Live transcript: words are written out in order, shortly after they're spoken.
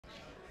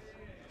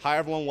Hi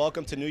everyone,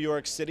 welcome to New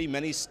York City.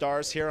 Many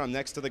stars here. I'm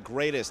next to the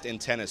greatest in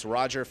tennis,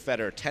 Roger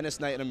Federer. Tennis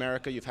Night in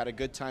America. You've had a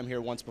good time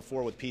here once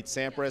before with Pete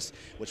Sampras,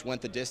 which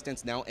went the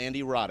distance. Now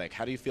Andy Roddick.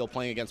 How do you feel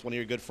playing against one of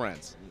your good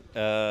friends?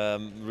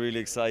 Really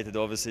excited,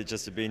 obviously,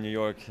 just to be in New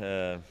York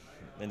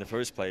in the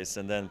first place,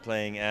 and then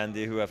playing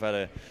Andy, who I've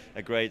had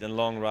a great and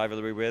long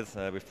rivalry with.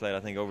 We've played,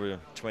 I think, over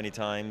 20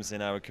 times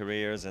in our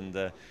careers,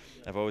 and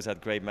I've always had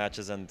great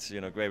matches and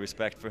great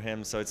respect for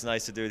him. So it's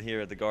nice to do it here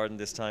at the Garden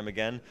this time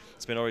again.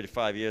 It's been already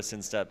 5 years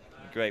since that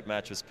great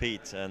match with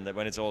Pete, and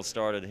when it's all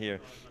started here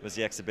was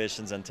the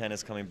exhibitions and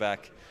tennis coming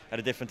back at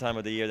a different time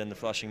of the year than the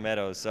Flushing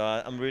Meadows. So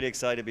I'm really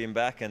excited being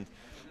back and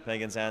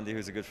playing against Andy,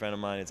 who's a good friend of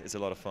mine. It's a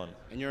lot of fun.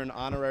 And you're an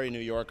honorary New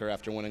Yorker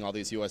after winning all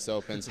these U.S.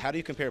 Opens. How do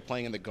you compare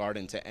playing in the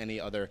Garden to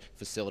any other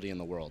facility in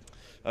the world?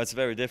 It's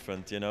very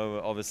different,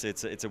 Obviously,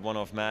 it's a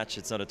one-off match.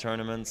 It's not a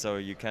tournament, so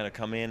you kind of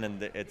come in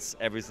and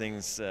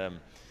everything's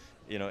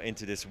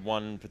into this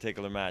one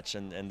particular match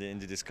and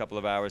into this couple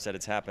of hours that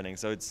it's happening.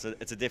 So it's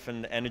a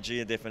different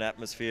energy, a different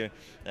atmosphere.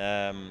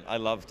 I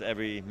loved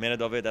every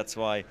minute of it. That's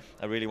why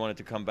I really wanted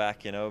to come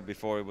back,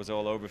 before it was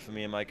all over for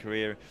me in my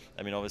career.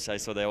 I mean, obviously I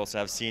saw they also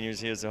have seniors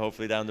here, so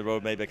hopefully down the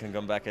road maybe I can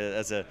come back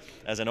as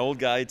an old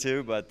guy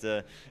too. But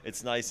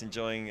it's nice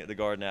enjoying the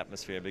Garden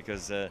atmosphere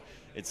because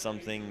it's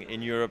something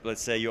in Europe,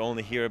 let's say, you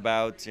only hear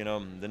about,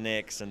 the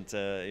Knicks and,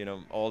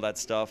 all that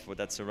stuff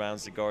that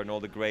surrounds the Garden,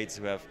 all the greats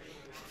who have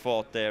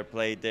fought there,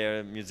 played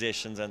there,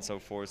 musicians and so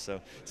forth. So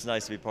it's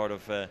nice to be part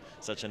of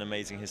such an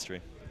amazing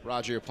history.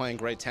 Roger, you're playing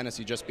great tennis.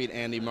 You just beat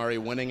Andy Murray,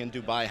 winning in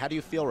Dubai. How do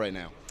you feel right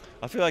now?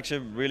 I feel actually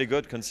really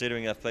good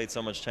considering I've played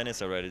so much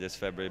tennis already this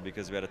February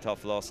because we had a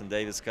tough loss in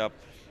Davis Cup,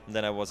 and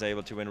then I was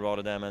able to win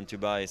Rotterdam and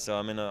Dubai. So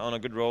I'm on a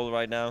good roll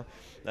right now.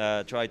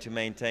 Try to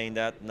maintain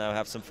that. Now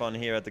have some fun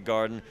here at the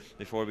Garden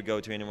before we go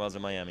to Indian Wells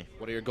in Miami.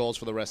 What are your goals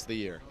for the rest of the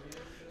year?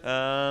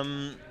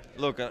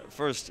 Look,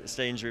 first,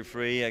 stay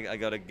injury-free. I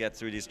got to get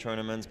through these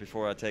tournaments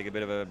before I take a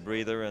bit of a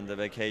breather and a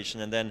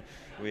vacation. And then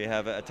we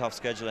have a tough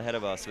schedule ahead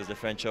of us with the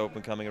French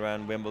Open coming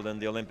around, Wimbledon,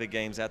 the Olympic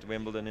Games at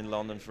Wimbledon in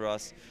London for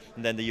us,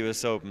 and then the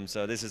US Open.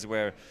 So this is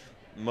where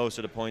most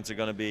of the points are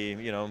going to be,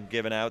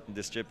 given out and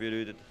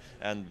distributed.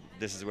 And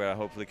this is where I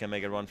hopefully can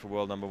make a run for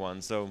world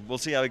 #1. So we'll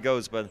see how it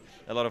goes, but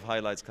a lot of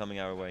highlights coming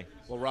our way.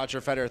 Well,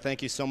 Roger Federer,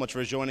 thank you so much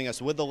for joining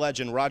us with the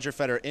legend Roger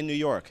Federer in New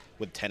York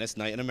with Tennis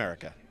Night in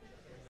America.